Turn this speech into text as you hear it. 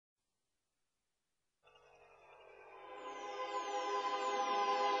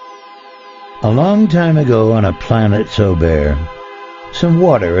A long time ago on a planet so bare, some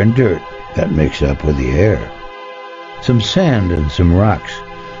water and dirt got mixed up with the air. Some sand and some rocks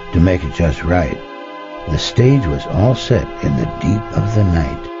to make it just right. The stage was all set in the deep of the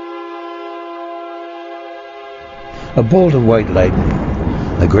night. A bolt of white lightning,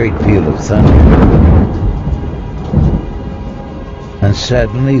 a great peal of thunder, and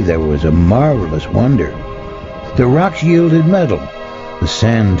suddenly there was a marvelous wonder. The rocks yielded metal, the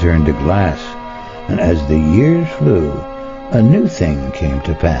sand turned to glass, and as the years flew, a new thing came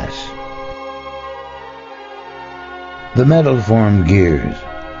to pass. The metal formed gears,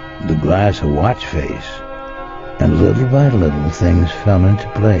 the glass a watch face, and little by little things fell into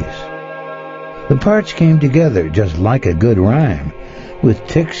place. The parts came together just like a good rhyme, with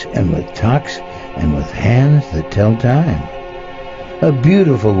ticks and with tocks and with hands that tell time. A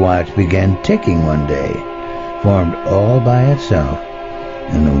beautiful watch began ticking one day, formed all by itself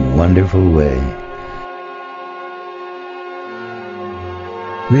in a wonderful way.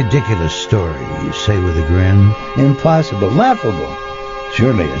 Ridiculous story, you say with a grin. Impossible, laughable,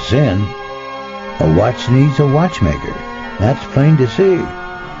 surely a sin. A watch needs a watchmaker, that's plain to see.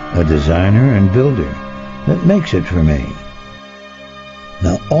 A designer and builder that makes it for me.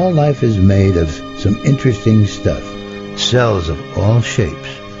 Now all life is made of some interesting stuff. Cells of all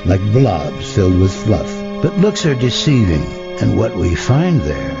shapes, like blobs filled with fluff. But looks are deceiving, and what we find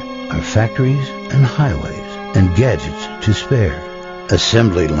there are factories and highways and gadgets to spare.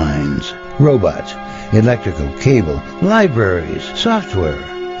 Assembly lines, robots, electrical cable, libraries, software.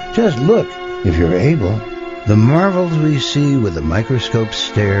 Just look, if you're able. The marvels we see with a microscope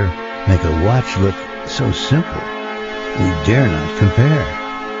stare make a watch look so simple, we dare not compare.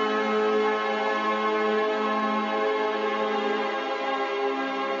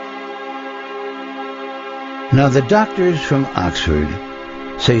 Now the doctors from Oxford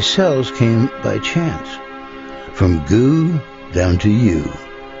say cells came by chance, from goo down to you,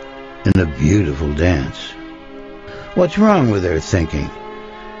 in a beautiful dance. What's wrong with their thinking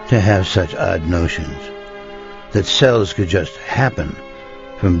to have such odd notions, that cells could just happen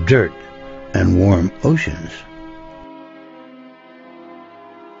from dirt and warm oceans?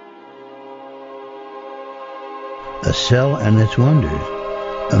 A cell and its wonders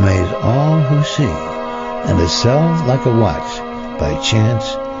amaze all who see, and a cell like a watch by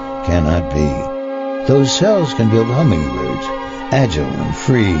chance cannot be. Those cells can build hummingbirds, agile and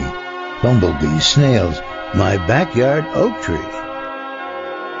free, bumblebees, snails, my backyard oak tree.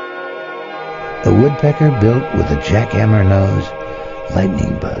 A woodpecker built with a jackhammer nose,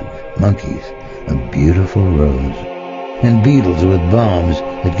 lightning bug, monkeys, a beautiful rose, and beetles with bombs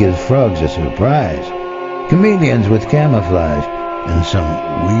that give frogs a surprise, chameleons with camouflage, and some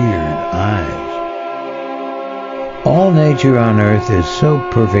weird eyes. All nature on earth is so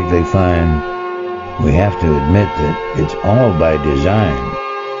perfectly fine, we have to admit that it's all by design.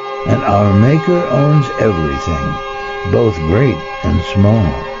 And our Maker owns everything, both great and small.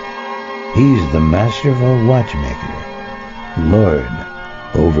 He's the masterful watchmaker, Lord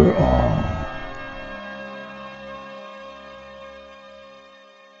over all.